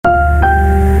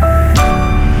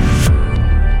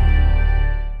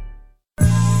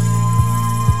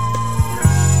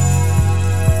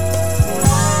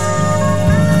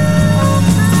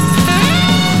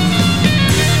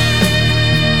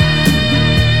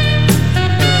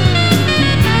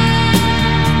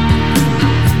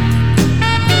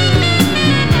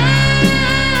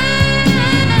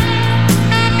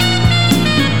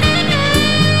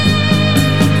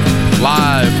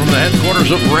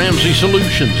owners of Ramsey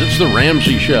Solutions. It's the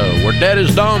Ramsey Show, where debt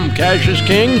is dumb, cash is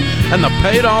king, and the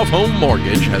paid-off home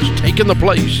mortgage has taken the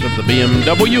place of the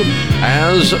BMW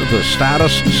as the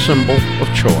status symbol of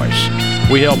choice.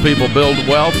 We help people build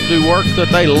wealth, do work that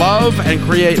they love, and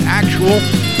create actual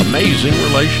amazing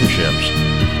relationships.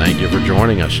 Thank you for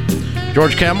joining us.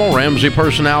 George Campbell, Ramsey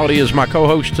Personality, is my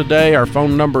co-host today. Our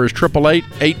phone number is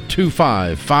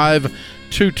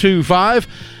 888-825-5225.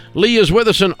 Lee is with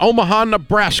us in Omaha,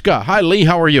 Nebraska. Hi, Lee.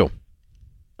 How are you?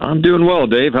 I'm doing well,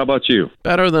 Dave. How about you?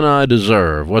 Better than I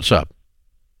deserve. What's up?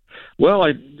 Well,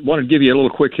 I wanted to give you a little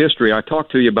quick history. I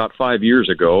talked to you about 5 years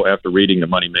ago after reading The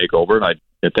Money Makeover, and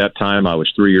at that time I was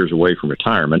 3 years away from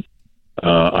retirement.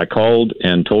 I called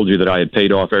and told you that I had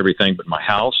paid off everything but my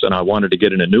house, and I wanted to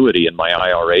get an annuity in my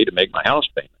IRA to make my house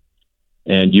payment.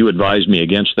 And you advised me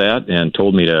against that and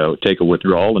told me to take a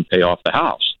withdrawal and pay off the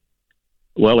house.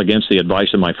 Well, against the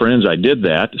advice of my friends, I did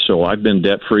that, so I've been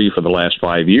debt-free for the last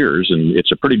 5 years, and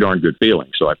it's a pretty darn good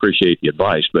feeling, so I appreciate the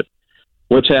advice. But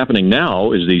what's happening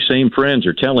now is these same friends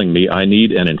are telling me I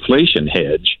need an inflation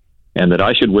hedge and that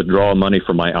I should withdraw money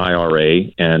from my IRA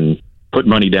and put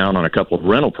money down on a couple of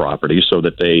rental properties so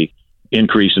that they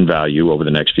increase in value over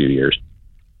the next few years.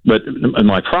 But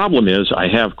my problem is I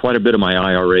have quite a bit of my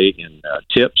IRA in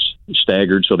tips,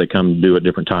 staggered, so they come due at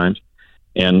different times,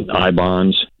 and I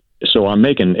bonds. So I'm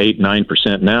making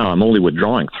 8-9% now. I'm only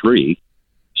withdrawing 3%.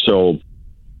 So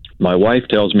my wife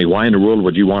tells me, why in the world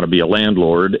would you want to be a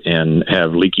landlord and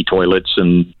have leaky toilets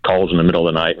and calls in the middle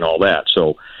of the night and all that?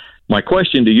 So my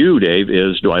question to you, Dave,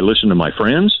 is do I listen to my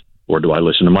friends or do I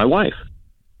listen to my wife?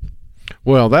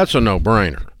 Well, that's a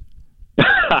no-brainer.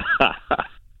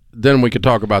 Then we could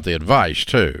talk about the advice,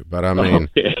 too. But, I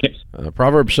mean, okay.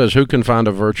 Proverbs says, who can find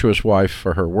a virtuous wife,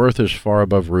 for her worth is far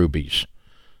above rubies.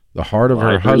 The heart of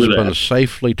her husband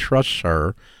safely trusts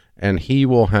her, and he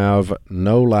will have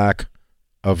no lack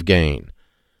of gain.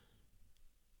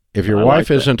 If your wife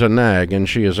isn't a nag and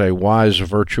she is a wise,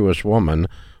 virtuous woman,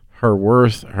 her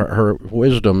worth, her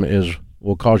wisdom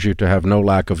will cause you to have no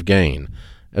lack of gain,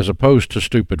 as opposed to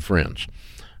stupid friends.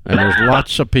 And there's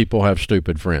lots of people have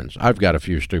stupid friends. I've got a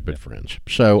few stupid friends.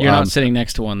 So you're not sitting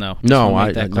next to one, though.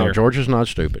 No, George is not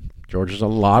stupid. George is a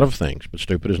lot of things, but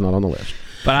stupid is not on the list.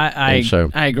 But I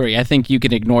agree. I think you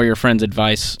can ignore your friend's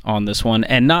advice on this one,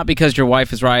 and not because your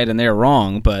wife is right and they're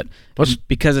wrong, but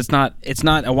because it's not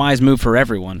a wise move for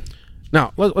everyone.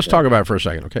 Now, let's talk about it for a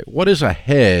second. Okay, what is a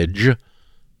hedge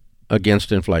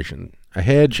against inflation? A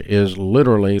hedge is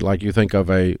literally like you think of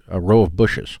a row of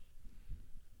bushes.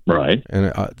 Right.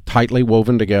 And tightly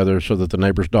woven together so that the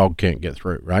neighbor's dog can't get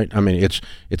through, right? I mean, it's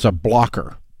a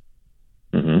blocker.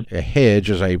 Mm-hmm. A hedge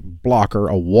is a blocker,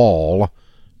 a wall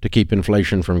to keep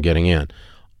inflation from getting in.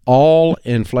 All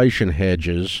inflation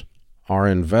hedges are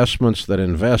investments that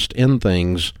invest in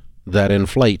things that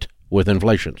inflate with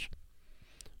inflations.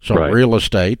 So real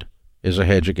estate is a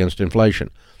hedge against inflation.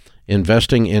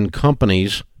 Investing in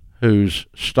companies whose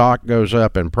stock goes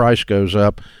up and price goes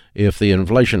up if the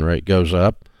inflation rate goes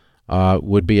up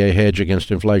would be a hedge against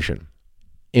inflation.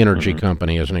 Energy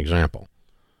company as an example.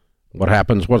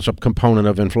 What's a component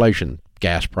of inflation?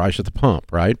 Gas price at the pump,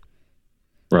 right?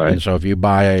 Right. And so if you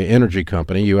buy an energy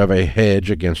company, you have a hedge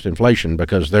against inflation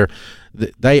because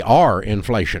they are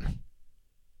inflation.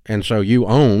 And so you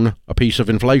own a piece of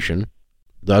inflation,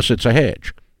 thus it's a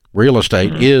hedge. Real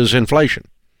estate is inflation.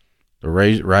 The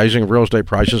rising of real estate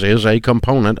prices is a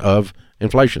component of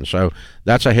inflation. So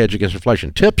that's a hedge against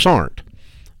inflation. Tips aren't.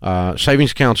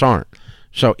 Savings accounts aren't.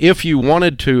 So if you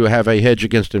wanted to have a hedge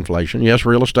against inflation, yes,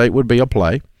 real estate would be a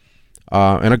play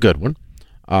and a good one.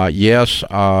 Yes,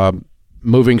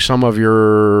 moving some of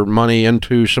your money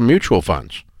into some mutual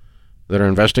funds that are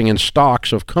investing in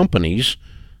stocks of companies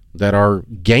that are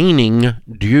gaining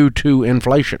due to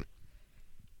inflation.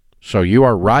 So you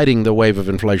are riding the wave of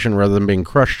inflation rather than being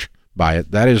crushed by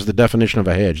it. That is the definition of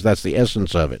a hedge. That's the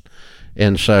essence of it.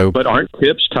 And so, but aren't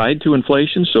tips tied to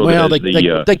inflation? So well,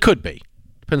 they could be.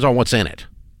 Depends on what's in it.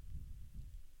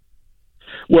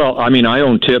 Well, I mean, I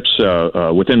own tips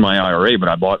within my IRA,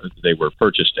 but they were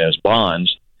purchased as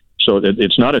bonds, so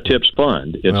it's not a tips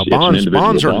fund.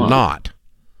 Bonds are not.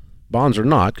 Bonds are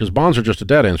not, because bonds are just a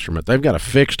debt instrument. They've got a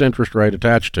fixed interest rate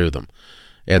attached to them.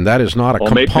 And that is not a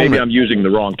component. Maybe I'm using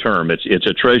the wrong term. It's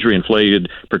a Treasury inflated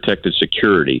protected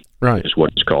security, right? Is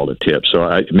what it's called, a tip.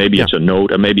 So maybe it's a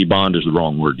note, or maybe bond is the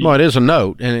wrong word. Well, it is a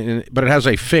note, but it has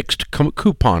a fixed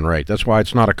coupon rate. That's why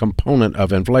it's not a component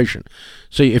of inflation.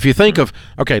 See, if you think of,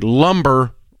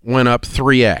 lumber went up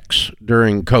 3x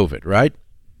during COVID, right?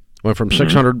 Went from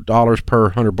 $600 per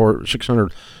 100 board,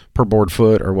 $600 per board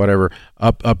foot or whatever,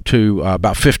 up to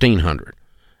about $1,500.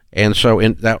 And so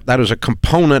that is a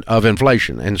component of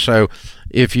inflation. And so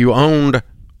if you owned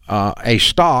a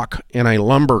stock in a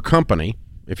lumber company,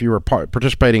 if you were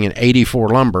participating in 84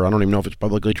 Lumber, I don't even know if it's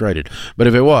publicly traded, but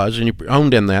if it was and you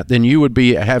owned in that, then you would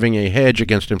be having a hedge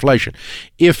against inflation.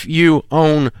 If you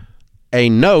own a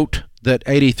note that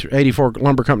 84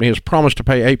 Lumber Company has promised to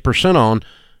pay 8% on,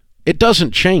 it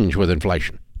doesn't change with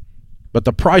inflation. But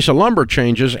the price of lumber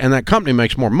changes, and that company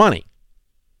makes more money.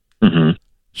 Mm-hmm.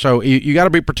 So you got to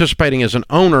be participating as an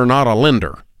owner, not a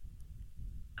lender.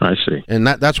 I see. And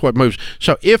that's what moves.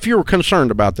 So if you're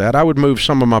concerned about that, I would move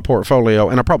some of my portfolio,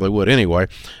 and I probably would anyway,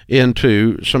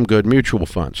 into some good mutual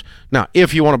funds. Now,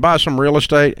 if you want to buy some real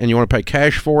estate and you want to pay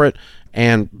cash for it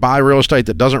and buy real estate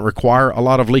that doesn't require a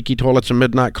lot of leaky toilets and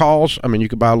midnight calls, I mean, you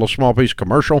could buy a little small piece of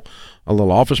commercial, a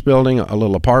little office building, a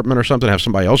little apartment or something, have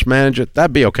somebody else manage it.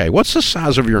 That'd be okay. What's the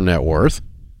size of your net worth?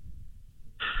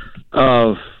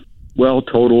 Well,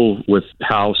 total with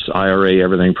house, IRA,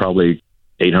 everything, probably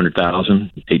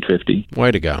 $800,000, $850,000.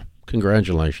 Way to go!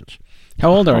 Congratulations.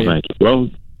 How old are you? Thank you. Well,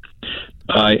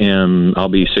 I'll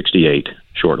be 68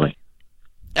 shortly.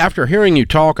 After hearing you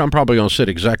talk, I'm probably going to sit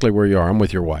exactly where you are. I'm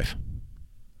with your wife.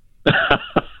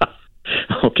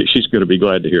 Okay, she's going to be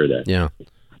glad to hear that. Yeah,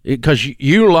 because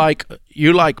you like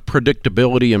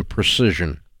predictability and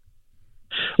precision.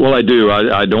 Well, I do.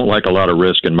 I don't like a lot of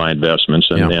risk in my investments,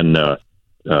 and with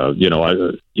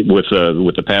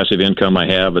the passive income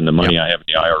I have and the money I have in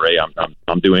the IRA,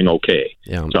 I'm doing okay.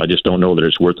 Yeah. So I just don't know that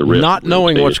it's worth the risk. Not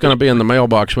knowing what's going to be in the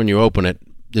mailbox when you open it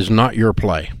is not your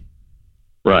play.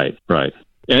 Right.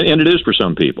 And it is for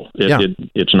some people.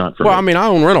 It's not for me. Well, I mean, I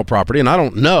own rental property, and I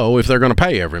don't know if they're going to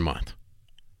pay every month.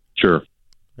 Sure.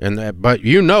 But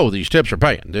these tips are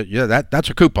paying. Yeah, that's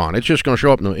a coupon. It's just going to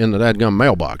show up in the dadgum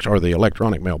mailbox or the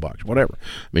electronic mailbox, whatever.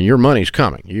 I mean, your money's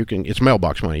coming. It's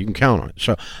mailbox money. You can count on it.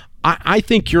 So I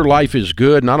think your life is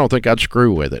good, and I don't think I'd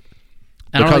screw with it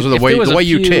because of the way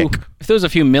you tick. If there was a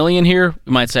few million here,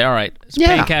 we might say, all right, it's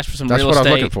paying cash for some real estate. That's what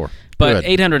I was looking for. But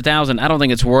 $800,000, I don't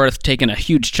think it's worth taking a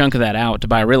huge chunk of that out to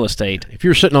buy real estate. If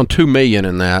you're sitting on $2 million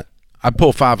in that, I'd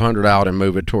pull $500 out and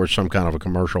move it towards some kind of a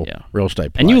commercial real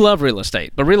estate play. And you love real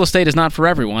estate, but real estate is not for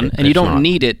everyone, and you don't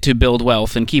need it to build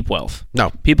wealth and keep wealth.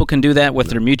 No. People can do that with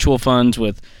their mutual funds,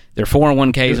 with their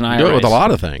 401ks and IRAs. Do it with a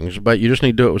lot of things, but you just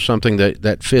need to do it with something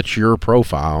that fits your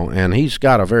profile, and he's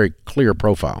got a very clear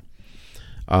profile.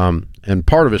 And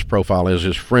part of his profile is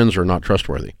his friends are not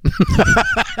trustworthy.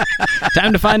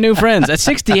 Time to find new friends. At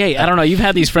 68, I don't know. You've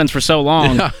had these friends for so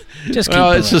long. Yeah. Just keep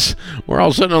we're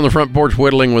all sitting on the front porch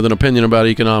whittling with an opinion about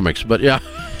economics. But yeah.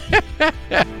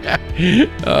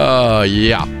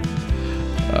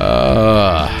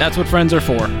 That's what friends are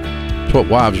for. That's what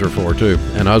wives are for, too.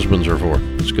 And husbands are for.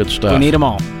 It's good stuff. We need them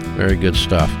all. Very good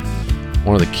stuff.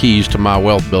 One of the keys to my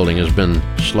wealth building has been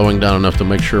slowing down enough to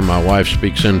make sure my wife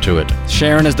speaks into it.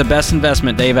 Sharon is the best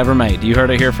investment Dave ever made. You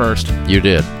heard it here first. You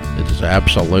did. It is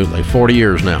absolutely 40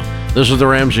 years now. This is The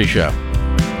Ramsey Show.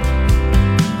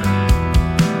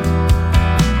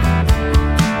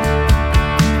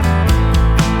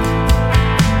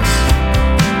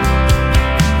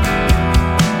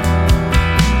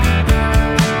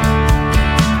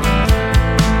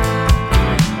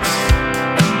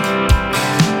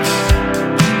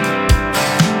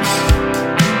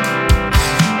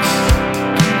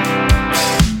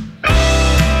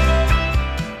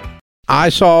 I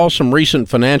saw some recent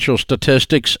financial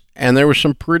statistics, and there was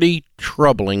some pretty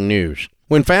troubling news.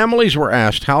 When families were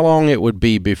asked how long it would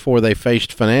be before they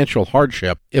faced financial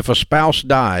hardship if a spouse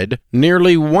died,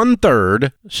 nearly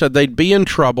one-third said they'd be in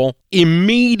trouble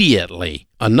immediately.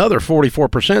 Another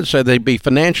 44% said they'd be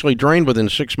financially drained within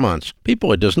 6 months.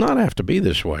 People, it does not have to be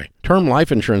this way. Term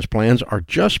life insurance plans are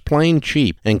just plain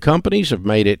cheap, and companies have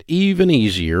made it even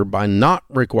easier by not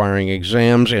requiring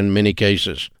exams in many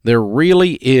cases. There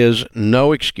really is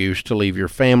no excuse to leave your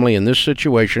family in this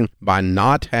situation by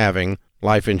not having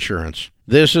life insurance.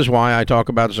 This is why I talk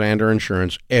about Zander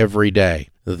Insurance every day.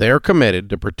 They're committed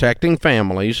to protecting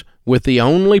families with the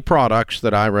only products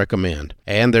that I recommend,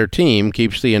 and their team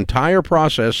keeps the entire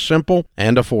process simple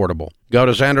and affordable. Go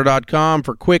to Zander.com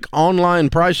for quick online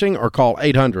pricing or call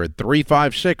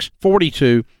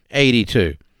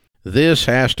 800-356-4282. This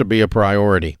has to be a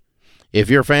priority. If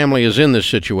your family is in this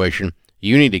situation,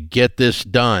 you need to get this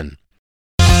done.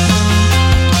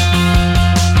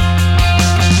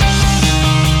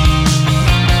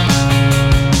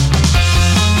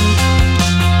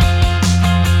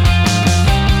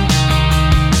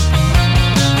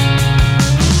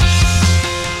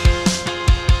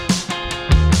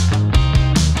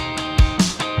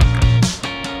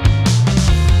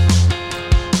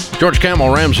 George Camel,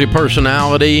 Ramsey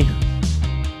personality.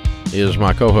 is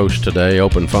my co-host today.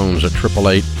 Open phones at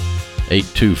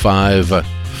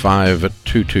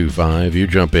 888-825-5225. You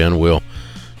jump in. We'll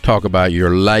talk about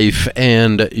your life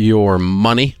and your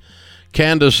money.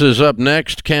 Candace is up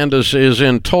next. Candace is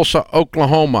in Tulsa,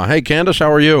 Oklahoma. Hey, Candace,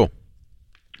 how are you?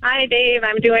 Hi, Dave.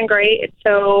 I'm doing great. It's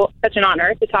such an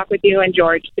honor to talk with you and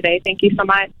George today. Thank you so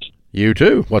much. You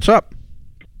too. What's up?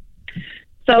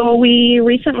 So we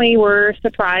recently were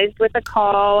surprised with a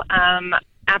call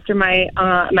after my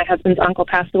husband's uncle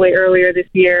passed away earlier this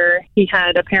year. He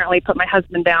had apparently put my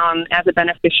husband down as a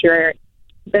beneficiary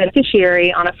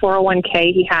on a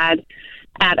 401k he had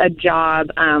at a job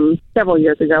several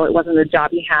years ago. It wasn't a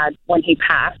job he had when he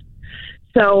passed.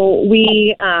 So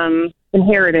we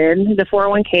inherited the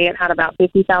 401k. It had about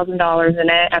 $50,000 in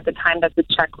it at the time that the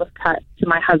check was cut to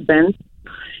my husband.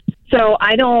 So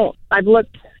I've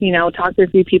looked, talked to a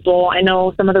few people. I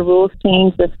know some of the rules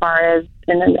changed as far as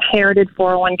an inherited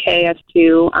 401k as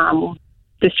to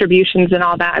distributions and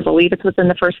all that. I believe it's within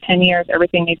the first 10 years.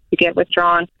 Everything needs to get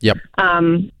withdrawn. Yep.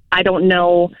 I don't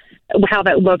know how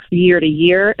that looks year to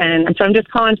year. And so I'm just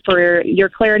calling for your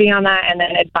clarity on that and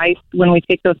then advice when we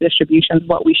take those distributions,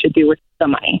 what we should do with the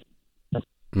money.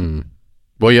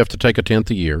 Well, you have to take a tenth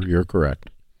a year. You're correct.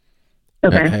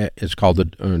 Okay. It's called the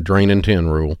Drain in 10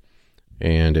 rule,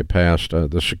 and it passed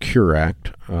the Secure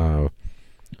Act.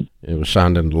 It was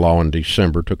signed into law in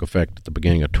December, took effect at the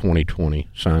beginning of 2020,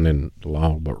 signed into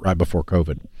law, but right before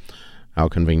COVID. How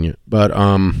convenient. But,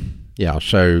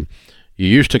 so you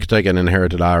used to take an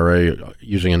inherited IRA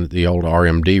using the old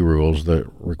RMD rules, the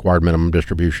required minimum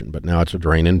distribution, but now it's a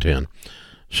drain in 10.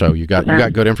 So you got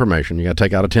good information. You got to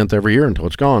take out a tenth every year until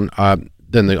it's gone.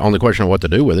 Then the only question of what to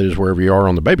do with it is wherever you are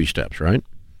on the baby steps, right?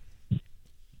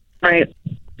 Right.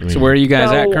 So where are you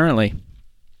guys at currently?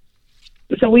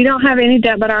 So we don't have any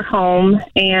debt but our home,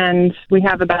 and we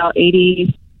have about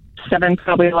 $87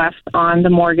 probably left on the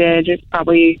mortgage. It's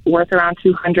probably worth around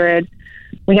 $200.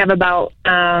 We have about,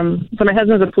 so my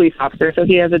husband's a police officer, so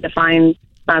he has a defined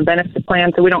benefit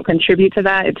plan, so we don't contribute to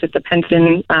that. It's just a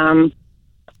pension. So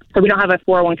we don't have a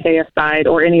 401k aside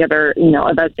or any other,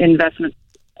 investment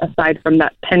aside from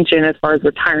that pension as far as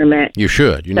retirement. You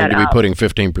should. You need to be putting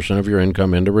 15% of your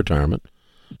income into retirement.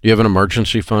 Do you have an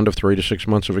emergency fund of 3 to 6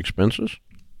 months of expenses?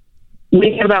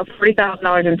 We have about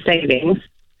 $40,000 in savings,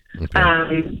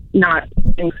 okay. Not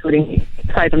including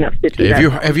aside from that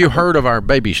 $50,000. Have you heard of our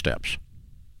baby steps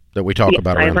that we talk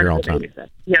about around here all the time?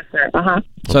 Yes, sir. Uh-huh.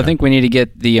 So I think we need to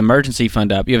get the emergency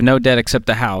fund up. You have no debt except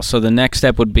the house. So the next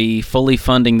step would be fully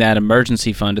funding that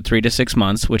emergency fund at 3 to 6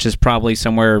 months, which is probably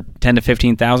somewhere $10,000 to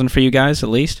 $15,000 for you guys at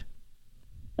least.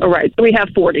 All right. So we have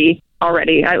 40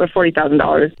 already. I have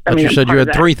 $40,000. But you said you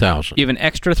had 3,000. You have an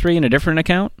extra 3 in a different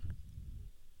account?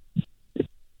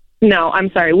 No, I'm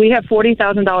sorry. We have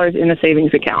 $40,000 in the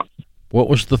savings account. What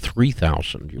was the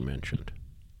 3,000 you mentioned?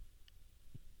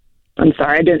 I'm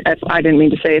sorry, I didn't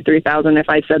mean to say 3,000 if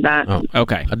I said that. Oh,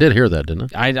 okay. I did hear that,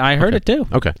 didn't I? I heard it too.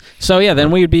 Okay. So yeah,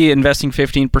 then we would be investing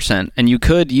 15%, and you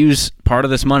could use part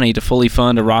of this money to fully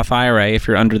fund a Roth IRA if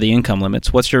you're under the income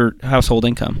limits. What's your household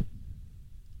income?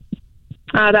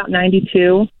 About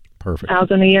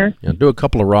 $92,000 a year. Yeah, do a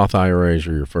couple of Roth IRAs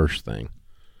or your first thing.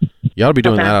 You ought to be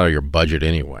doing that out of your budget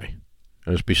anyway.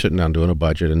 Just be sitting down doing a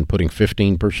budget and putting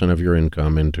 15% of your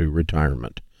income into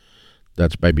retirement.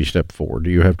 That's baby step 4. Do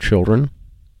you have children?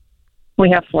 We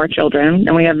have 4 children,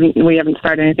 and we haven't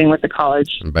started anything with the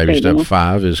college. And baby step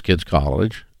 5 is kids'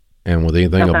 college, and with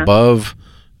anything above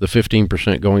the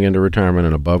 15% going into retirement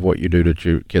and above what you do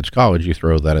to kids' college, you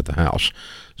throw that at the house.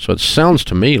 So it sounds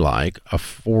to me like a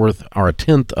fourth or a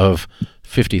tenth of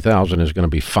 50,000 is going to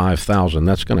be 5,000.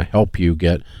 That's going to help you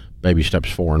get baby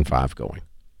steps 4 and 5 going.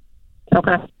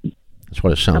 Okay. That's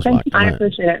what it sounds like. I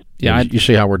appreciate it. Yeah, you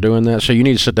see how we're doing that? So you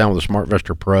need to sit down with a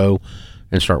SmartVestor Pro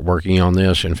and start working on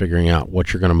this and figuring out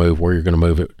what you're going to move, where you're going to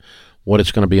move it, what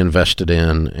it's going to be invested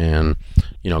in, and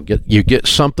get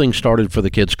something started for the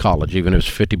kids' college, even if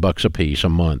it's $50 a piece a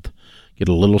month. Get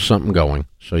a little something going,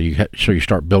 so you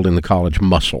start building the college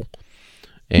muscle,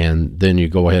 and then you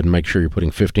go ahead and make sure you're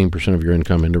putting 15% of your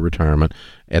income into retirement,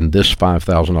 and this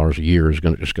 $5,000 a year is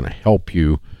just going to help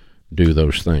you do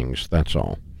those things. That's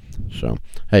all. So,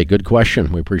 hey, good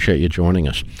question. We appreciate you joining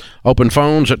us. Open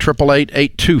phones at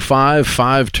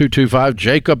 888-825-5225.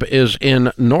 Jacob is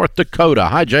in North Dakota.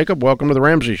 Hi, Jacob. Welcome to the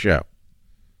Ramsey Show.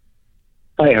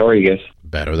 Hi, how are you guys?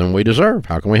 Better than we deserve.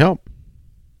 How can we help?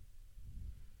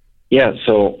 Yeah,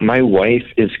 so my wife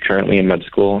is currently in med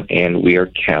school, and we are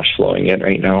cash flowing it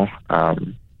right now.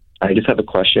 I just have a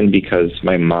question because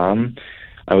my mom,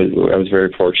 I was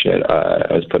very fortunate.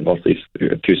 I was put mostly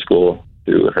through school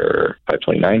through her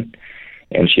 529,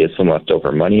 and she has some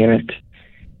leftover money in it.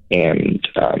 and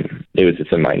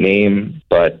it's in my name,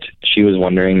 but she was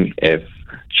wondering if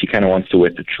she kind of wants to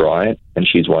withdraw it, and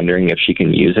she's wondering if she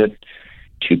can use it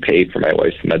to pay for my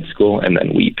wife's med school, and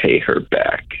then we pay her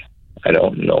back. I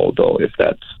don't know, though, if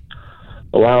that's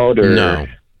allowed or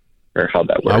how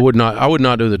that works. I would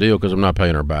not do the deal because I'm not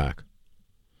paying her back.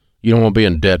 You don't want to be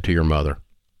in debt to your mother.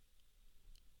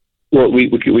 Well, we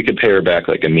could pay her back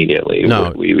like immediately.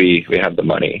 No. We have the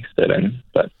money set in,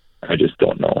 but I just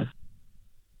don't know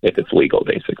if it's legal,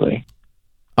 basically.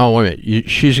 Oh, wait a minute.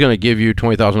 She's going to give you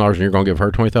 $20,000 and you're going to give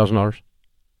her $20,000?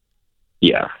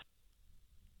 Yeah.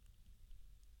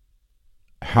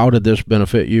 How did this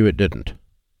benefit you? It didn't.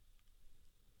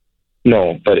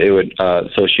 No, but it would.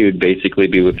 So she would basically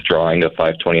be withdrawing the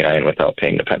 529 without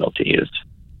paying the penalties.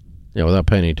 Yeah, without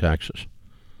paying any taxes.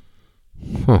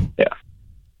 Huh. Yeah.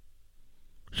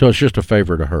 So it's just a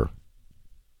favor to her.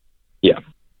 Yeah.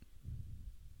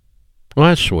 Well,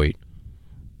 that's sweet.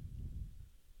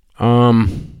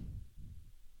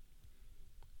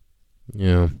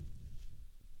 Yeah.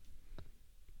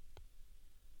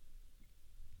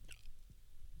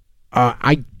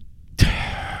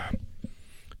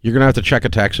 You're going to have to check a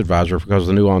tax advisor because of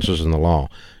the nuances in the law.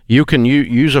 You can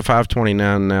use a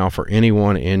 529 now for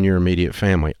anyone in your immediate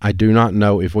family. I do not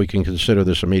know if we can consider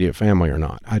this immediate family or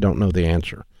not. I don't know the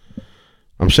answer.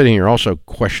 I'm sitting here also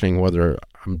questioning whether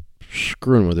I'm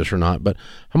screwing with this or not, but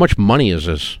how much money is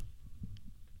this?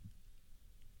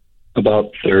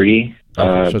 About 30.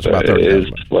 So it's about 30. Is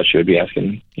what she would be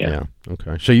asking. Yeah.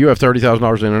 Okay. So you have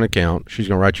 $30,000 in an account. She's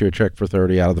going to write you a check for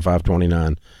 30 out of the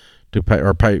 529 to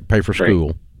pay for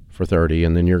school for 30,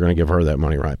 and then you're going to give her that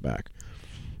money right back,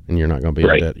 and you're not going to be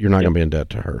in debt. You're not going to be in debt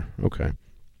to her. Okay.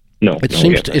 No.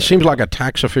 It seems like a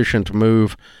tax efficient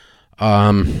move.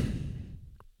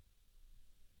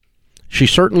 She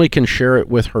certainly can share it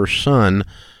with her son.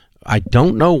 I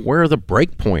don't know where the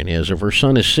break point is. If her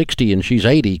son is 60 and she's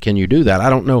 80, can you do that? I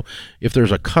don't know if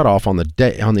there's a cutoff on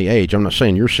the age. I'm not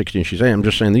saying you're 60 and she's 80. I'm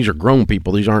just saying these are grown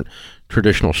people. These aren't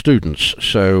traditional students.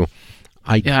 So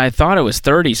I thought it was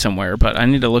 30 somewhere, but I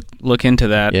need to look into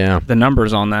that. Yeah. The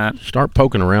numbers on that. Start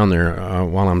poking around there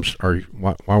why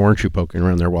weren't you poking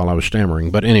around there while I was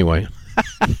stammering? But anyway.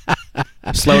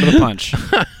 Slow to the punch.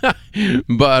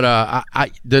 But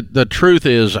the truth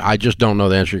is, I just don't know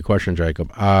the answer to your question,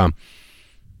 Jacob. And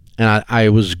I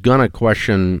was gonna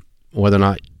question whether or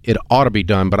not it ought to be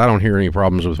done, but I don't hear any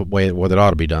problems with the way it ought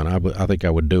to be done. I think I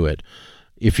would do it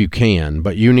if you can,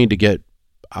 but you need to get.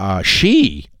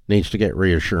 She needs to get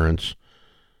reassurance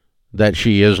that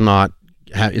she is not.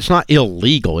 It's not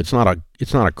illegal. It's not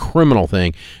a criminal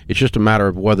thing. It's just a matter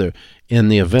of whether, in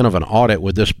the event of an audit,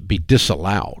 would this be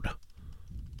disallowed?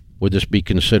 Would this be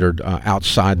considered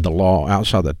outside the law,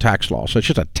 outside the tax law? So it's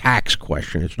just a tax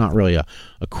question. It's not really a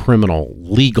criminal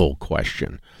legal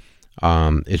question.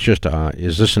 It's just,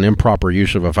 is this an improper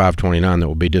use of a 529 that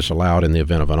will be disallowed in the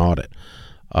event of an audit?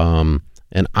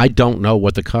 And I don't know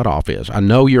what the cutoff is. I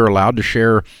know you're allowed to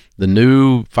share the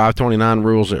new 529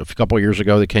 rules a couple of years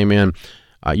ago that came in.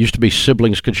 It used to be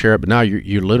siblings could share it, but now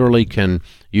you literally can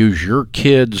use your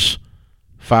kids'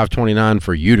 529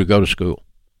 for you to go to school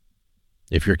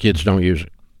if your kids don't use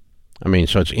it. I mean,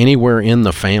 so it's anywhere in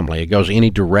the family. It goes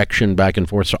any direction back and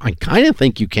forth. So I kind of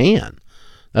think you can.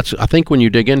 I think when you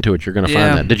dig into it, you're going to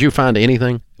find that. Did you find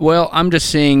anything? Well, I'm just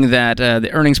seeing that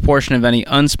the earnings portion of any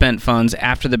unspent funds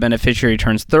after the beneficiary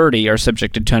turns 30 are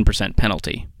subject to 10%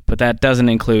 penalty. But that doesn't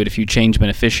include if you change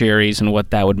beneficiaries and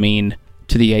what that would mean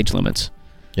to the age limits.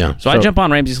 Yeah. So I jump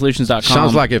on RamseySolutions.com.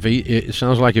 Sounds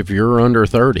like if you're under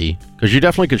 30, because you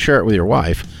definitely could share it with your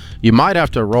wife. You might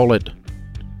have to roll it.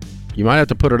 You might have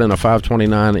to put it in a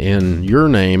 529 in your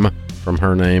name from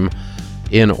her name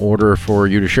in order for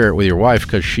you to share it with your wife,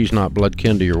 because she's not blood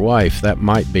kin to your wife. That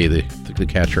might be the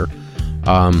catcher.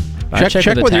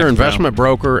 Check with your investment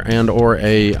broker and or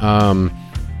a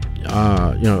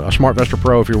SmartVestor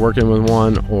Pro if you're working with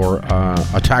one, or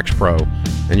a Tax Pro,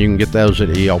 and you can get those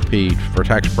at ELP for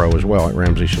Tax Pro as well at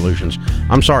Ramsey Solutions.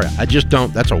 I'm sorry, I just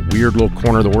don't. That's a weird little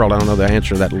corner of the world. I don't know the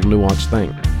answer to that little nuanced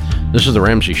thing. This is the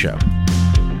Ramsey Show.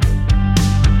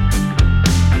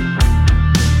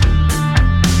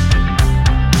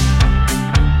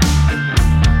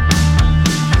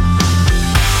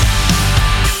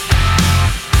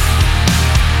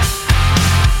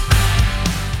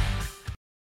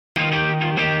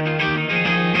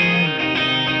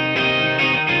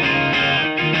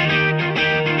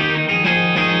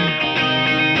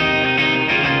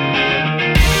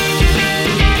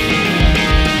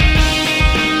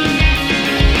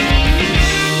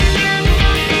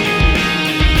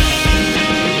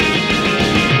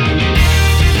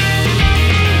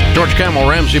 George Camel,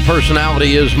 Ramsey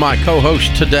Personality, is my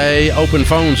co-host today. Open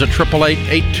phones at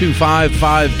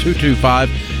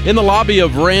 888-825-5225 in the lobby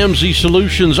of Ramsey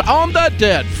Solutions on the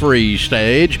debt-free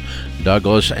stage.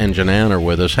 Douglas and Janan are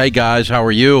with us. Hey, guys, how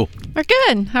are you? We're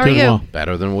good. How are you? Well.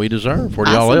 Better than we deserve. Where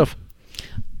do y'all live?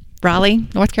 Raleigh,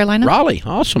 North Carolina. Raleigh.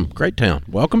 Awesome. Great town.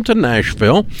 Welcome to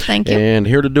Nashville. Thank you. And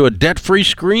here to do a debt-free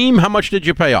scream. How much did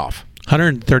you pay off?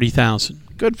 $130,000.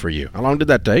 Good for you. How long did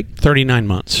that take? 39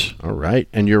 months. All right.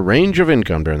 And your range of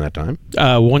income during that time?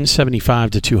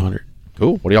 175 to 200.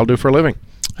 Cool. What do y'all do for a living?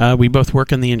 We both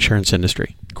work in the insurance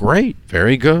industry. Great.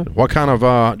 Very good. What kind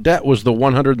of debt was the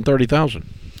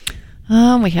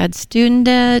 $130,000? We had student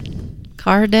debt,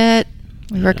 car debt.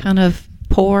 We were kind of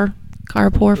poor,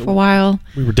 car poor for a while.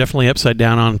 We were definitely upside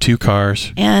down on 2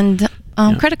 cars. And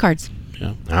credit cards.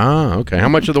 Yeah. Ah, okay. How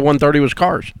much of the 130 was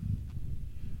cars?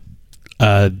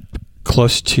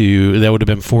 Close to, that would have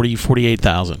been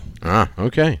 48,000. Ah,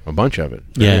 okay. A bunch of it.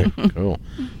 Yeah. Very cool.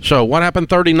 So what happened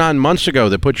 39 months ago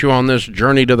that put you on this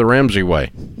journey to the Ramsey way?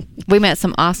 We met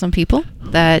some awesome people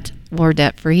that were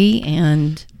debt-free,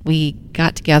 and we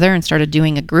got together and started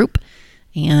doing a group,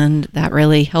 and that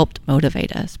really helped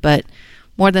motivate us. But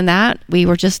more than that, we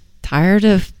were just tired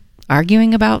of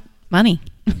arguing about money.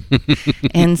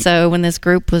 And so when this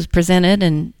group was presented,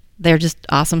 and they're just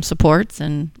awesome supports,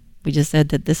 and we just said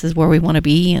that this is where we want to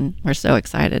be, and we're so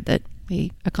excited that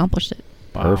we accomplished it.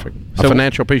 Perfect. A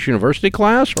Financial Peace University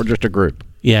class or just a group?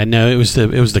 Yeah, no, it was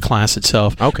the class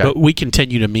itself. Okay. But we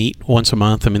continue to meet once a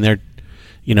month. I mean,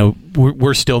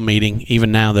 we're still meeting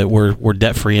even now that we're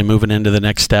debt free and moving into the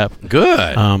next step. Good.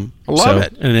 I love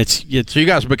it. And it's so you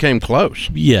guys became close.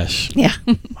 Yes. Yeah.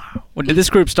 Wow. Well, did this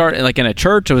group start like in a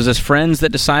church, or was this friends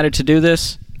that decided to do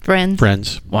this?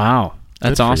 Friends. Wow.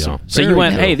 That's Good for awesome. y'all. So Very you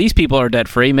went, cool. hey, these people are debt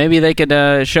free. Maybe they could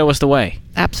show us the way.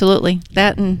 Absolutely.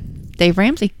 That and Dave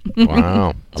Ramsey.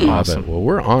 Wow. I love it. Well,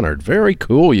 we're honored. Very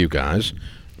cool, you guys.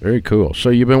 Very cool. So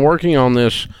you've been working on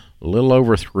this a little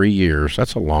over 3 years.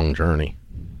 That's a long journey.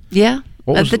 Yeah.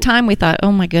 What At was the time, we thought,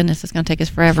 oh my goodness, it's going to take us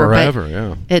forever.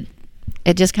 Forever, but yeah.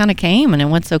 It just kind of came, and it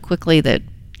went so quickly that,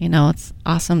 it's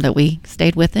awesome that we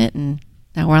stayed with it, and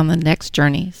now we're on the next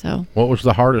journey. So What was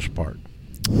the hardest part?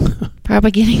 probably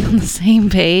getting on the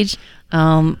same page,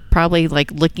 probably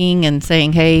like looking and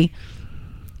saying, hey,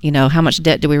 how much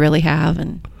debt do we really have,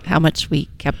 and how much we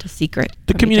kept a secret.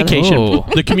 the from each other. communication.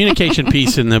 The communication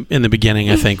piece in the beginning.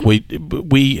 I think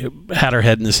we had our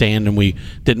head in the sand, and we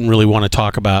didn't really want to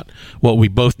talk about what we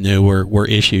both knew were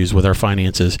issues with our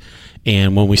finances.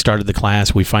 And when we started the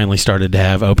class, we finally started to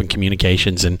have open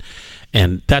communications, and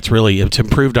that's really, it's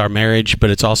improved our marriage, but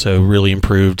it's also really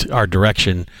improved our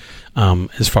direction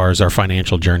as far as our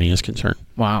financial journey is concerned.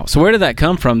 Wow. So where did that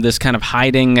come from, this kind of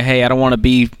hiding, hey, I don't want to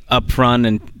be upfront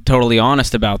and totally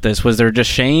honest about this? Was there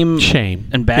just shame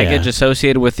and baggage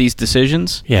associated with these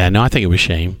decisions? Yeah, no, I think it was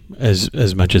shame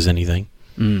as much as anything.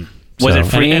 Was it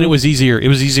freeing? And it was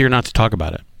easier not to talk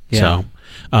about it. Yeah. So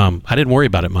I didn't worry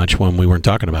about it much when we weren't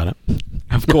talking about it.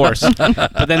 Of course.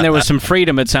 But then there was some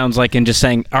freedom, it sounds like, in just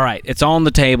saying, all right, it's on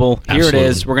the table. Here Absolutely. it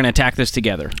is. We're going to attack this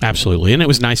together. Absolutely. And it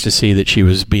was nice to see that she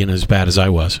was being as bad as I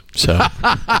was. So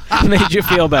It made you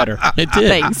feel better. it did.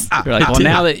 Thanks. You're like, well,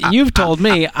 now that you've told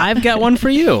me, I've got one for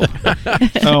you.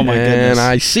 Oh, my goodness. And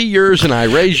I see yours, and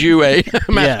I raise you a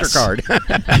MasterCard.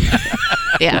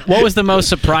 Yeah. What was the most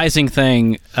surprising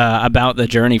thing about the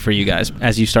journey for you guys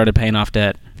as you started paying off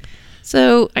debt?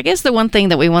 So I guess the one thing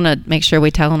that we want to make sure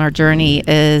we tell on our journey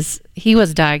is he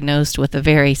was diagnosed with a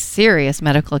very serious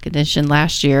medical condition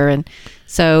last year. And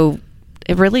so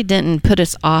it really didn't put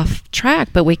us off track,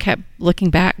 but we kept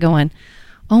looking back going,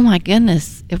 oh my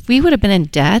goodness, if we would have been in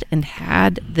debt and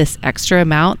had this extra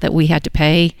amount that we had to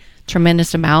pay,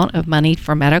 tremendous amount of money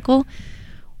for medical,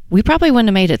 we probably wouldn't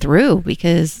have made it through,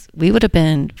 because we would have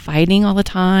been fighting all the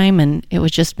time, and it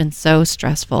was just been so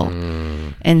stressful.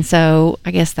 And so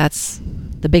I guess that's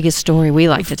the biggest story we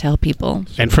like to tell people.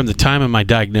 And from the time of my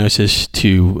diagnosis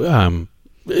to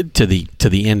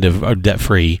the end of debt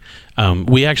free,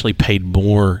 we actually paid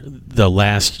more the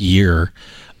last year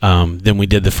than we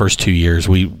did the first 2 years.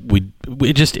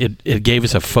 It gave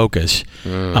us a focus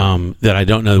that I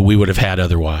don't know we would have had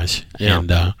otherwise. Yeah.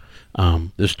 And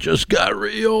This just got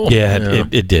real. yeah.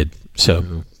 It did.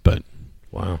 So, but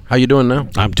Wow. How you doing now?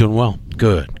 I'm doing well.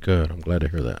 Good. I'm glad to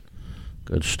hear that.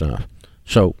 Good stuff.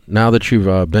 So now that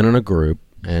you've been in a group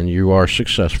and you are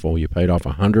successful, you paid off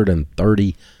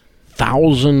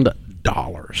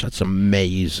 $130,000. That's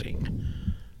amazing.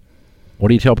 What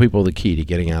do you tell people the key to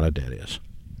getting out of debt is?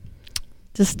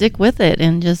 To stick with it,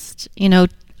 and just,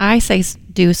 I say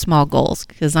do small goals,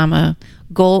 because I'm a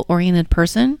goal-oriented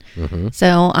person. Mm-hmm.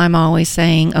 So I'm always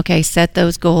saying, okay, set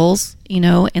those goals,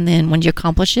 and then when you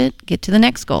accomplish it, get to the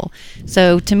next goal.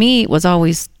 So to me, it was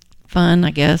always fun,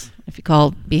 I guess, if you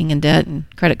call being in debt and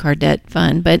credit card debt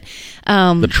fun. But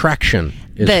the traction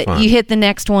is fun. You hit the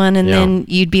next one, and then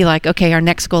you'd be like, okay, our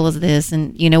next goal is this,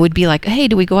 and we'd be like, hey,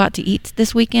 do we go out to eat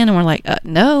this weekend? And we're like,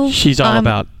 no. She's all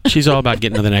about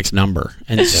getting to the next number,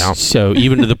 and so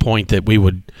even to the point that we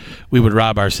would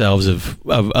rob ourselves of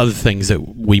other things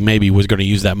that we maybe was going to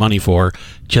use that money for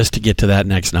just to get to that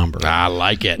next number. I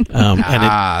like it.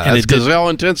 That's gazelle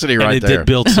intensity right and there. It did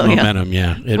build some momentum.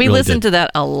 Yeah, we really listened to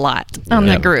that a lot on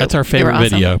the group. That's our favorite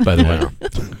video, by the way.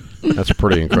 That's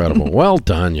pretty incredible. Well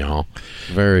done, y'all.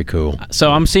 Very cool.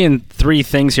 So I'm seeing 3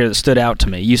 things here that stood out to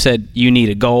me. You said you need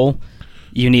a goal,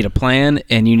 you need a plan,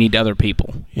 and you need other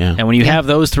people. Yeah. And when you have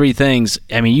those 3 things,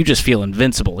 I mean, you just feel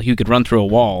invincible. You could run through a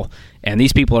wall, and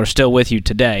these people are still with you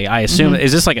today. I assume,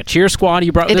 is this like a cheer squad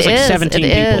you brought? There's like 17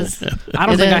 people. I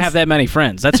don't think I have that many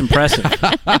friends. That's impressive.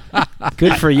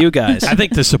 Good for you guys. I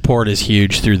think the support is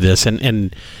huge through this,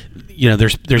 and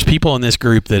there's people in this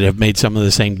group that have made some of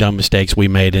the same dumb mistakes we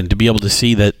made, and to be able to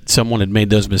see that someone had made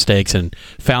those mistakes and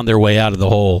found their way out of the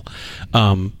hole,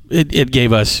 it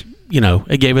gave us a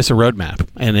roadmap,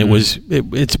 and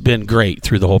it's been great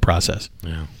through the whole process.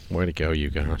 Yeah, way to go, you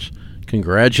guys.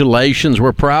 Congratulations.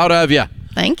 We're proud of you.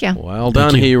 Thank you. Well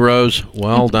done, heroes.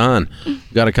 Well done.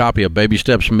 Got a copy of Baby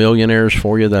Steps Millionaires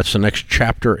for you. That's the next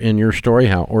chapter in your story,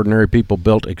 how ordinary people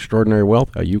built extraordinary wealth,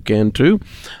 how you can too.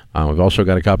 We've also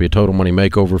got a copy of Total Money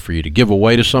Makeover for you to give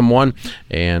away to someone,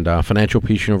 and Financial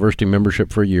Peace University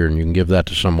membership for a year, and you can give that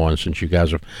to someone. Since you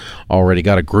guys have already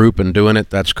got a group and doing it,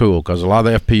 that's cool, because a lot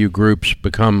of the FPU groups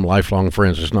become lifelong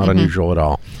friends. It's not unusual at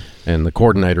all. And the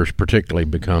coordinators particularly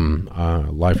become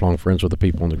lifelong friends with the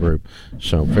people in the group.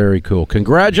 So very cool.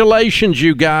 Congratulations,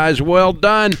 you guys. Well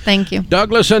done. Thank you.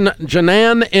 Douglas and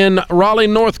Janan in Raleigh,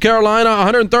 North Carolina.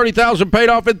 $130,000 paid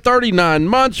off in 39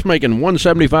 months, making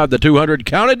 $175 to $200.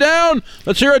 Count it down.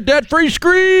 Let's hear a debt-free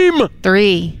scream.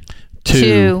 3,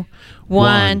 2,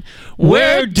 1.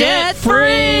 We're debt-free.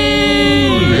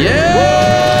 Yeah.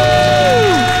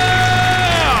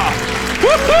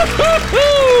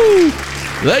 Woo-hoo-hoo-hoo.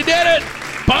 They did it!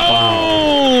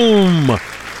 Boom!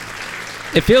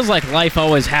 It feels like life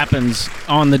always happens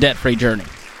on the debt-free journey.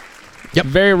 Yep.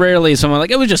 Very rarely is someone like,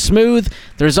 it was just smooth.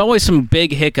 There's always some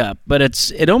big hiccup, but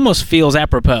it almost feels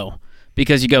apropos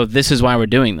because you go, this is why we're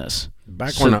doing this.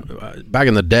 Back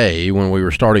in the day when we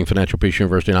were starting Financial Peace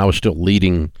University and I was still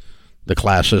leading the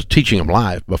classes, teaching them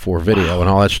live before video and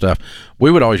all that stuff, we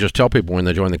would always just tell people when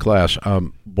they join the class,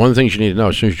 one of the things you need to know,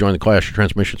 as soon as you join the class, your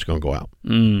transmission's going to go out.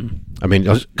 I mean,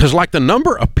 because like the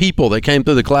number of people that came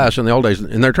through the class in the old days,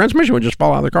 and their transmission would just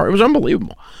fall out of the car. It was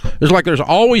unbelievable. It was like there's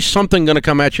always something going to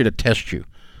come at you to test you,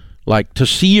 like to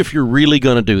see if you're really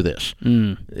going to do this.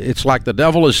 It's like the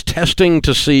devil is testing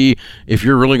to see if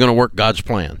you're really going to work God's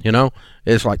plan,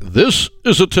 It's like, this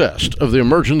is a test of the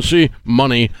emergency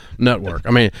money network.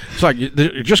 I mean, it's like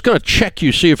they're just going to check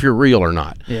you, see if you're real or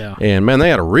not. Yeah. And, man,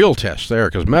 they had a real test there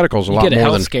because medical's a lot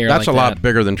more than... That's a lot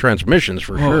bigger than transmissions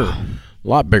for sure. A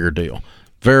lot bigger deal.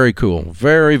 Very cool.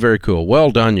 Very, very cool.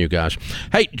 Well done, you guys.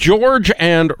 Hey, George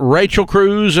and Rachel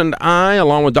Cruz and I,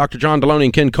 along with Dr. John Deloney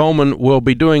and Ken Coleman, will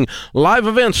be doing live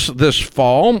events this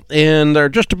fall, and they're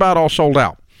just about all sold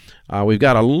out. We've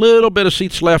got a little bit of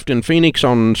seats left in Phoenix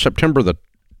on September the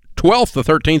 12th. The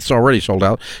 13th is already sold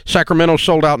out. Sacramento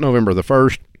sold out November the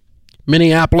 1st.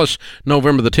 Minneapolis,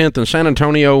 November the 10th, and San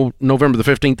Antonio, November the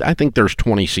 15th. I think there's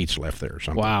 20 seats left there or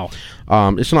something. Wow.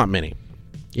 It's not many.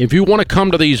 If you want to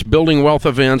come to these Building Wealth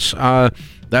events,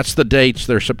 that's the dates.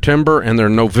 They're September and they're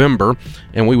November,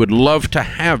 and we would love to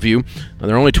have you.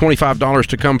 They're only $25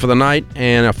 to come for the night,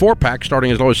 and a 4-pack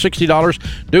starting as low as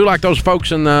 $60. Do like those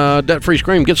folks in the Debt Free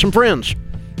Scream. Get some friends.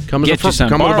 Come with a bunch of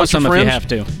friends. If you have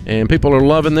to. And people are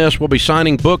loving this. We'll be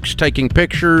signing books, taking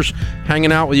pictures,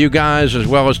 hanging out with you guys, as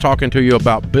well as talking to you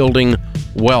about building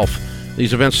wealth.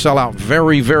 These events sell out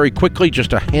very, very quickly.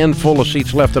 Just a handful of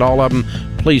seats left at all of them.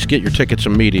 Please get your tickets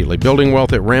immediately. Building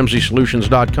Wealth at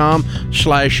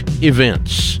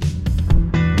RamseySolutions.com/events.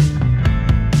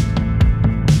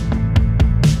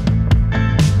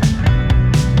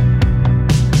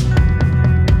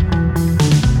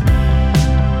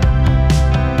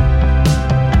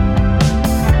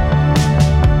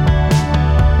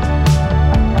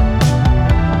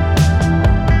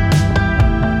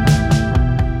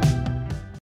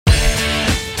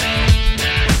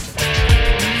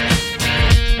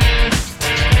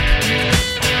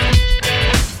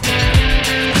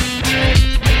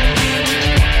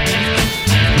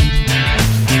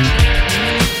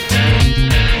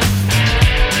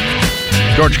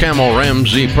 George Camel,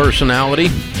 Ramsey Personality.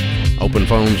 Open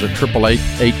phones at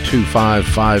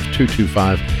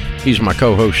 888-825-5225. He's my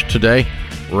co-host today.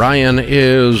 Ryan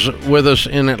is with us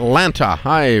in Atlanta.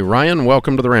 Hi, Ryan.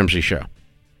 Welcome to the Ramsey Show.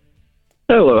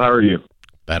 Hello. How are you?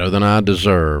 Better than I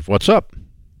deserve. What's up?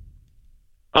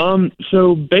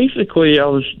 So basically, I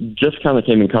was just kind of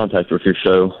came in contact with your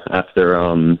show after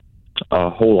a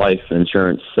whole life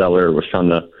insurance seller was trying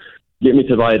to get me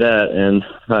to buy that, and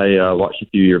I watched a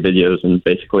few of your videos, and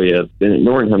basically I've been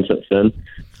ignoring him since then.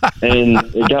 And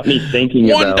it got me thinking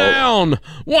One down.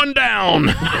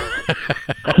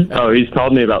 Oh, he's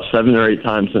called me about 7 or 8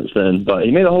 times since then, but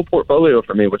he made a whole portfolio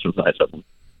for me, which was nice of him.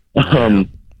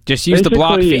 Just use the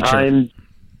block feature.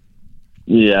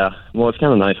 Yeah, well, it's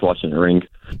kind of nice watching it ring.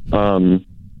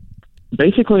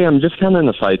 Basically, I'm just kind of in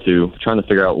the situ, trying to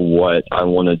figure out what I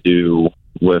want to do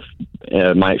with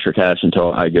my extra cash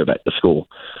until I go back to school.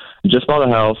 Just bought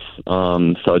a house,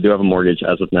 so I do have a mortgage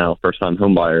as of now, first-time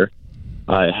home buyer.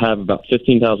 I have about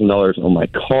 $15,000 on my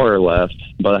car left,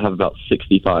 but I have about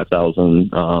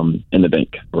 $65,000 in the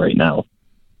bank right now.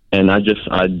 And I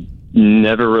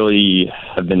never really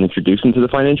have been introduced into the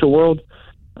financial world,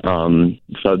 so I'm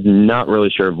not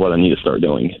really sure of what I need to start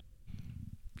doing.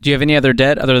 Do you have any other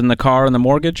debt other than the car and the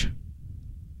mortgage?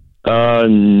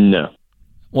 No.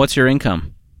 What's your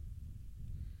income?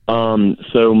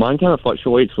 So mine kind of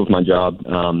fluctuates with my job,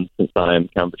 since I'm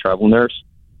kind of a travel nurse.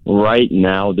 Right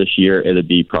now, this year, it'd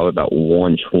be probably about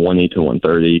 120 to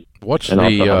 130. What's and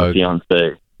also have a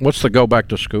fiance. What's the go back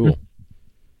to school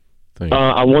thing?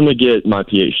 I want to get my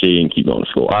PhD and keep going to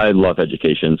school. I love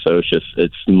education, so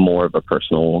it's more of a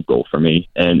personal goal for me,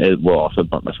 and it will also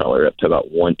bump my salary up to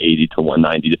about 180 to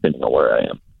 190, depending on where I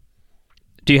am.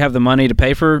 Do you have the money to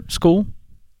pay for school?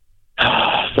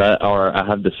 I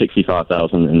have the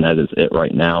 $65,000, and that is it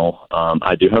right now.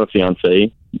 I do have a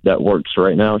fiance that works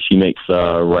right now. She makes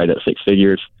right at 6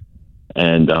 figures,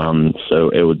 and so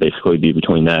it would basically be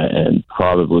between that and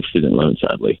probably student loan,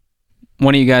 sadly.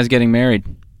 When are you guys getting married?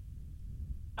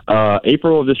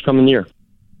 April of this coming year.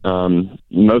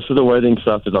 Most of the wedding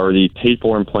stuff is already paid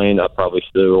for and planned. I'll probably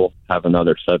still have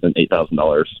another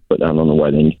 $8,000 put down on the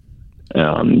wedding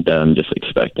that I'm just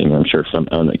expecting. I'm sure some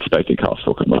unexpected costs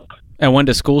will come up. And when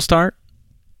does school start?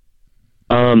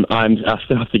 I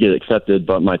still have to get accepted,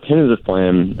 but my tentative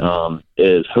plan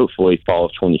is hopefully fall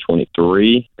of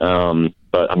 2023. But I'm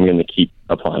going to keep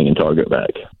applying until I go back.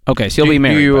 Okay, so you'll be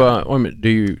married. Wait a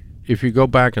minute, if you go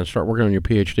back and start working on your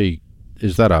PhD,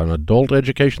 is that an adult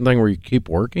education thing where you keep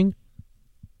working?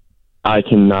 I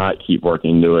cannot keep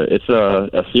working to it. It's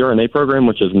a CRNA program,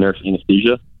 which is nurse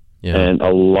anesthesia, and a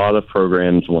lot of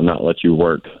programs will not let you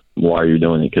work while you're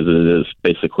doing it because it is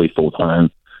basically full-time.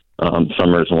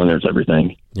 Summers, winters,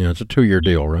 everything. Yeah, it's a 2-year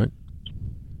deal, right?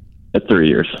 At 3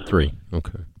 years. 3,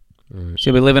 okay. All right.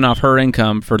 She'll be living off her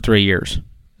income for 3 years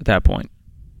at that point.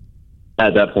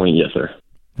 At that point, yes, sir.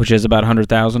 Which is about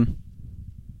 $100,000?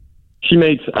 She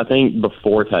makes, I think,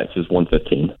 before taxes,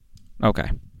 $115,000.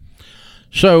 Okay.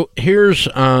 So here's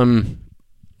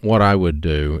what I would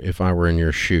do if I were in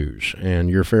your shoes.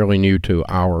 And you're fairly new to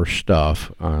our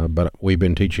stuff, but we've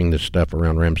been teaching this stuff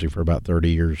around Ramsey for about 30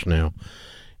 years now.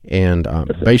 And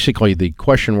basically the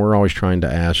question we're always trying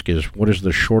to ask is, what is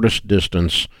the shortest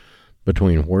distance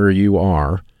between where you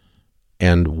are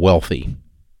and wealthy?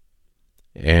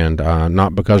 And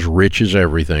not because rich is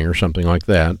everything or something like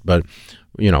that, but,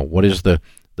 what is the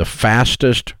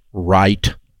fastest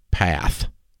right path?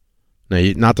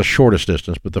 Now, not the shortest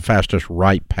distance, but the fastest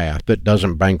right path that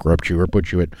doesn't bankrupt you or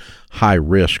put you at high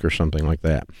risk or something like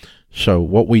that. So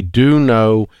what we do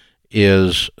know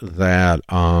is that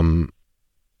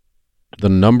the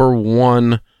number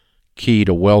one key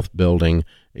to wealth building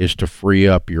is to free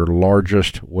up your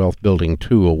largest wealth building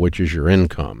tool, which is your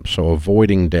income. So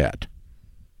avoiding debt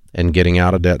and getting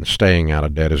out of debt and staying out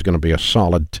of debt is going to be a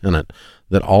solid tenet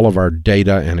that all of our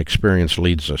data and experience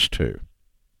leads us to.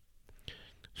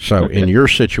 So in your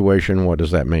situation, what does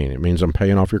that mean? It means I'm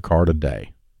paying off your car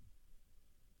today.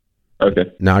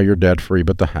 Okay. Now you're debt free,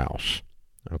 but the house.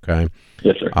 Okay.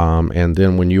 Yes, sir. And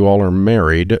then when you all are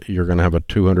married, you're going to have a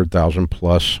 $200,000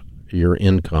 plus your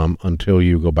income until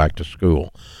you go back to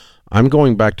school. I'm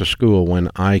going back to school when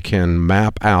I can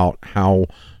map out how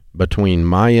between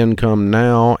my income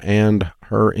now and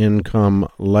her income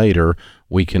later,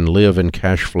 we can live in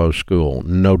cash flow school,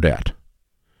 no debt.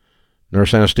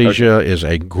 Nurse anesthesia is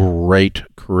a great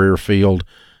career field.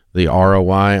 The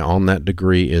ROI on that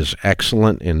degree is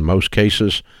excellent in most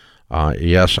cases.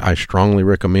 Yes, I strongly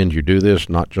recommend you do this,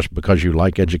 not just because you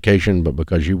like education, but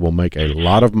because you will make a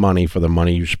lot of money for the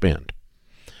money you spend.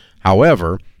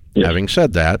 However, having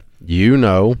said that,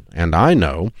 and I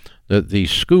know the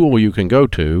school you can go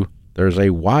to, there's a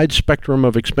wide spectrum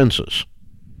of expenses.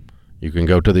 You can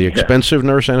go to the expensive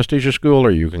nurse anesthesia school,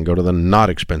 or you can go to the not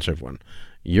expensive one.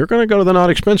 You're going to go to the not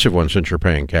expensive one since you're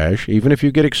paying cash. Even if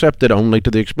you get accepted only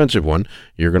to the expensive one,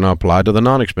 you're going to apply to the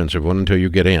non-expensive one until you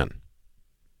get in.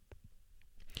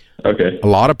 Okay. A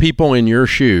lot of people in your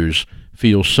shoes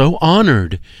feel so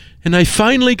honored, and I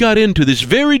finally got into this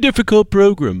very difficult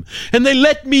program, and they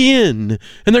let me in,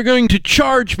 and they're going to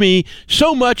charge me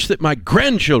so much that my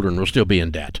grandchildren will still be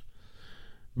in debt.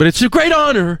 But it's a great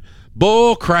honor.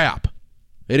 Bull crap.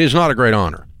 It is not a great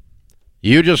honor.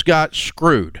 You just got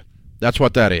screwed. That's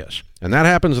what that is. And that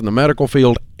happens in the medical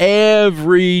field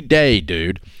every day,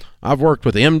 dude. I've worked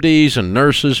with MDs and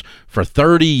nurses for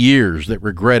 30 years that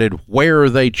regretted where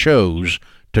they chose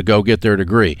to go get their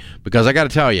degree. Because I got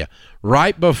to tell you,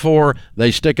 right before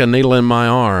they stick a needle in my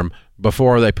arm,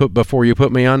 before you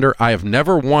put me under, I have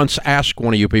never once asked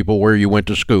one of you people where you went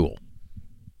to school.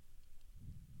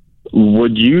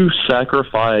 Would you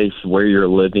sacrifice where you're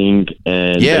living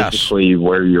and basically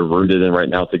where you're rooted in right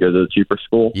now to go to the cheaper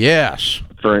school? Yes.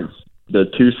 For instance, the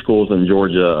two schools in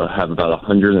Georgia have about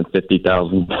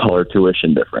 $150,000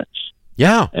 tuition difference.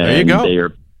 Yeah, there you go. They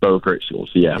are both great schools.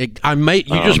 Yeah, you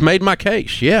just made my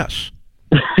case. Yes,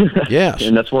 yes.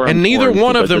 And that's where. And neither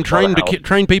one of them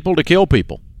train people to kill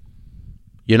people.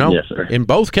 You know, yes, sir. In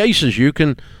both cases, you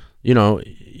can,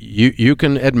 you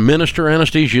can administer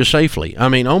anesthesia safely. I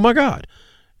mean, oh my God,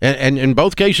 and in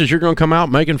both cases, you're going to come out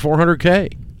making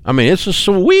 $400K. I mean, it's a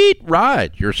sweet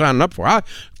ride you're signing up for. I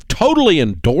totally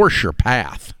endorse your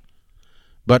path,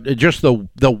 but just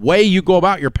the way you go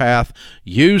about your path,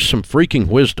 use some freaking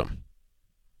wisdom.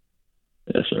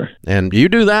 Yes, sir. And you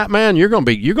do that, man, you're gonna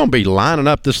be lining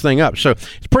up this thing up. So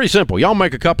it's pretty simple. Y'all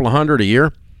make a couple of $100 a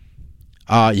year.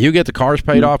 You get the cars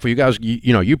paid off. You guys,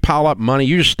 you pile up money.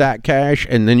 You just stack cash,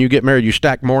 and then you get married. You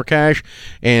stack more cash.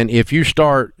 And if you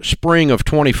start spring of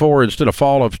 24 instead of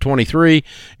fall of 23,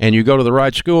 and you go to the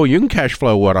right school, you can cash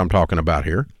flow what I'm talking about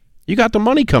here. You got the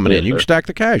money coming in. You can stack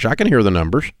the cash. I can hear the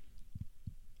numbers.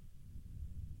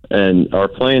 And our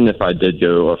plan, if I did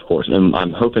go, of course, and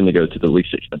I'm hoping to go to the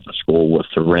least expensive school, was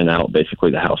to rent out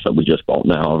basically the house that we just bought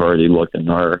now. I've already looked in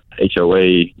our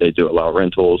HOA. They do allow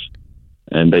rentals.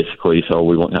 And basically, so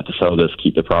we won't have to sell this,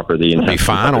 keep the property. And it'll be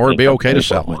fine, or it'd be okay to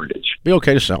sell it. Be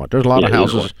okay to sell it. There's a lot of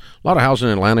houses. A lot of houses in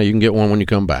Atlanta. You can get one when you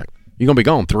come back. You're going to be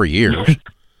gone 3 years.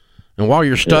 And while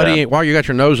you're studying, while you got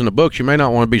your nose in the books, you may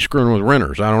not want to be screwing with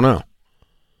renters. I don't know.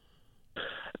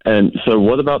 And so,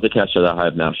 what about the cash that I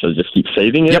have now? Should I just keep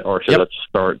saving it, or should I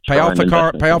start pay off the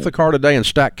car? Pay off the car today and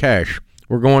stack cash.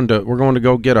 We're going to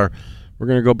go get our. We're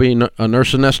going to go be a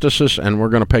nurse anesthetist, and we're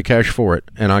going to pay cash for it.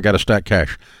 And I got to stack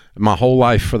cash. My whole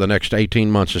life for the next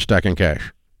 18 months is stacking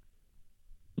cash.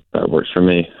 That works for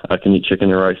me. I can eat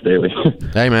chicken and rice daily.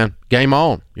 Hey, man, game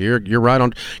on. You're right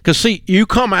on. Because, see, you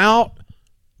come out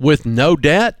with no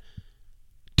debt,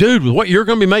 dude, with what you're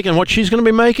going to be making, what she's going to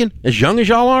be making, as young as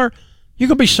y'all are, you're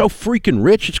going to be so freaking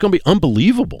rich, it's going to be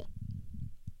unbelievable.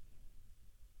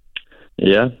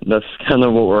 Yeah, that's kind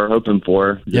of what we're hoping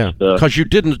for. Yeah, because you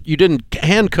didn't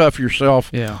handcuff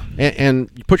yourself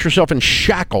and put yourself in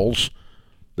shackles,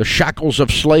 the shackles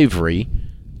of slavery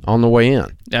on the way in.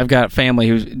 I've got family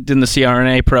who's in the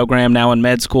CRNA program now in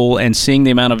med school, and seeing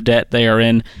the amount of debt they are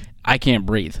in, I can't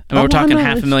breathe. I mean, we're talking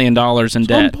 $500,000 in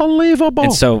debt. Unbelievable.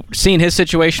 And so seeing his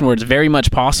situation where it's very much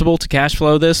possible to cash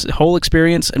flow this whole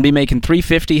experience and be making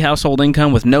 $350 household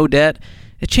income with no debt,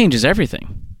 it changes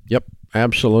everything. Yep,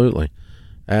 absolutely.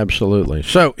 Absolutely.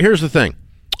 So here's the thing.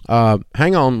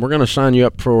 Hang on. We're going to sign you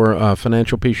up for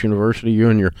Financial Peace University. You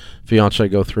and your fiance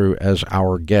go through as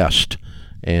our guest,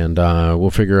 and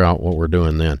we'll figure out what we're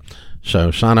doing then.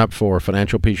 So sign up for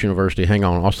Financial Peace University. Hang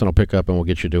on. Austin will pick up, and we'll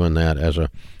get you doing that as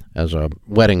a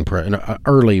wedding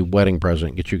early wedding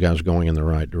present. Get you guys going in the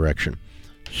right direction.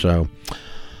 So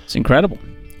it's incredible.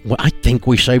 Well, I think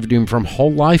we saved him from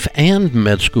whole life and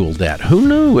med school debt. Who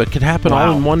knew it could happen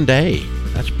all in one day?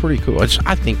 That's pretty cool.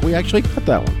 I think we actually got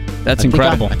that one. That's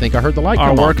incredible. I think I heard the light.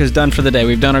 Our work is done for the day.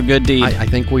 We've done our good deed. I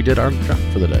think we did our job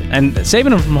for the day. And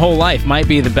saving them from whole life might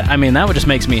be the best. I mean, that would just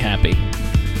makes me happy.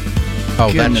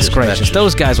 Oh, goodness gracious.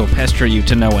 Those guys will pester you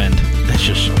to no end. That's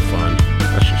just so fun.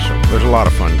 There's a lot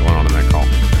of fun going on in that call.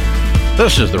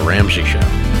 This is The Ramsey Show.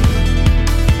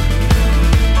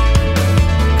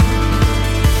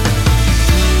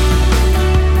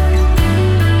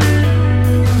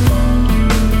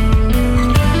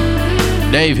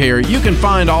 Dave here. You can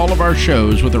find all of our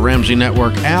shows with the Ramsey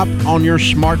Network app on your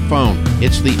smartphone.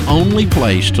 It's the only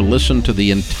place to listen to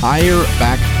the entire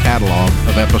back catalog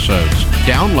of episodes.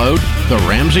 Download the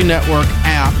Ramsey Network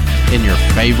app in your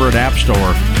favorite app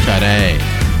store today.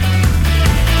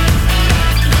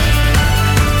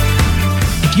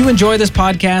 you enjoy this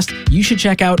podcast, you should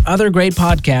check out other great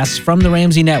podcasts from the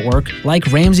Ramsey Network, like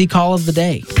Ramsey Call of the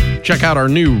Day. Check out our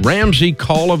new Ramsey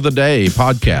Call of the Day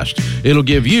podcast. It'll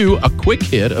give you a quick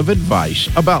hit of advice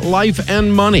about life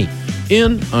and money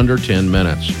in under 10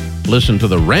 minutes. Listen to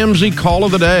the Ramsey Call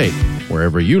of the Day,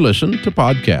 wherever you listen to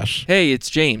podcasts. Hey, it's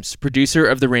James, producer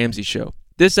of The Ramsey Show.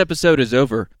 This episode is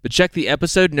over, but check the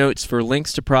episode notes for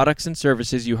links to products and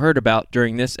services you heard about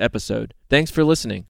during this episode. Thanks for listening.